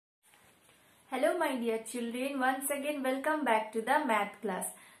Hello my dear children, once again welcome back to the math class.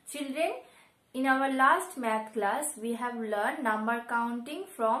 Children, in our last math class we have learned number counting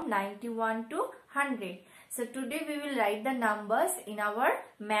from 91 to 100. So today we will write the numbers in our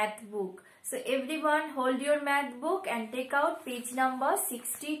math book. So everyone hold your math book and take out page number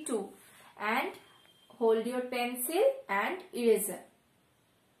 62 and hold your pencil and eraser.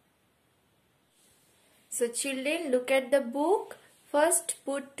 So children, look at the book. First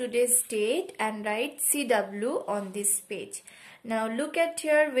put today's date and write CW on this page. Now look at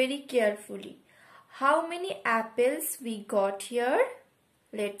here very carefully. How many apples we got here?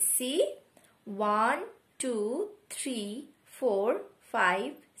 Let's see. 1, 2, 3, 4,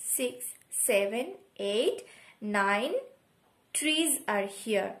 5, 6, 7, 8, 9 trees are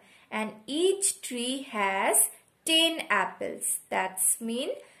here. And each tree has 10 apples. That's mean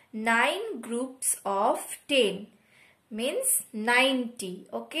 9 groups of 10. Means 90.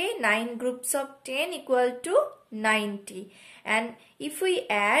 Okay, 9 groups of 10 equal to 90. And if we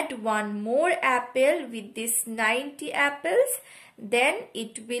add one more apple with this 90 apples, then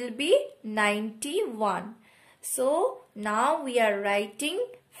it will be 91. So now we are writing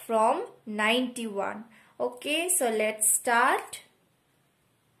from 91. Okay, so let's start.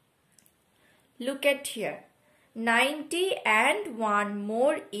 Look at here. 90 and one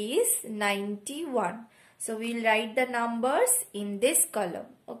more is 91. So we'll write the numbers in this column.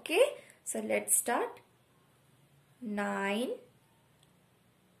 Okay. So let's start. 9,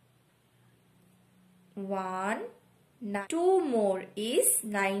 1, 9. 2 more is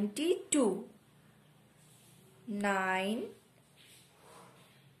 92. 9,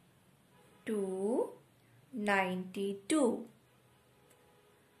 2, 92.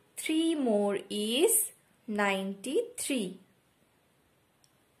 3 more is 93.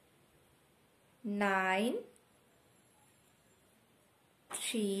 9,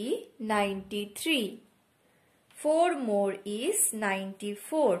 3, 93. 4 more is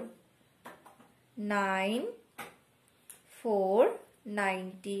 94. 9, 4,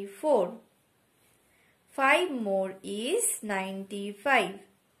 94. 5 more is 95.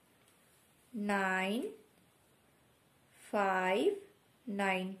 9, 5,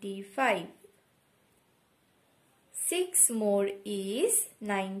 95. 6 more is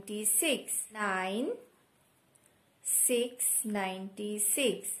 96. 9, 6,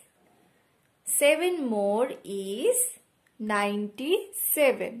 96. 7 more is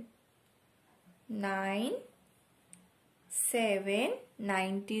 97. 9, 7,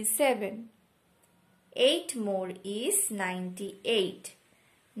 97. 8 more is 98.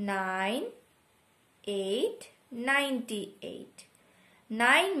 9, 8, 98.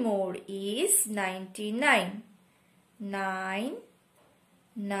 9 more is 99. 9,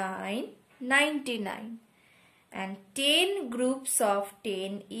 9, 99. And 10 groups of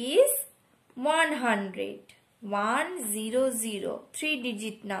 10 is 100. 100.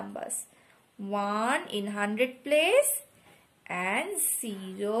 3-digit numbers. 1 in 100 place and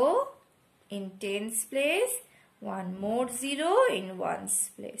 0 in tens place. One more 0 in ones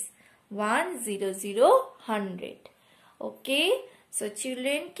place. 100, 100. Okay. So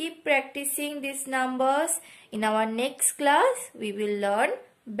children, keep practicing these numbers. In our next class, we will learn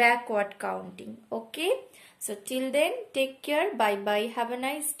backward counting. Okay. So till then, take care. Bye bye. Have a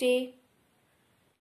nice day.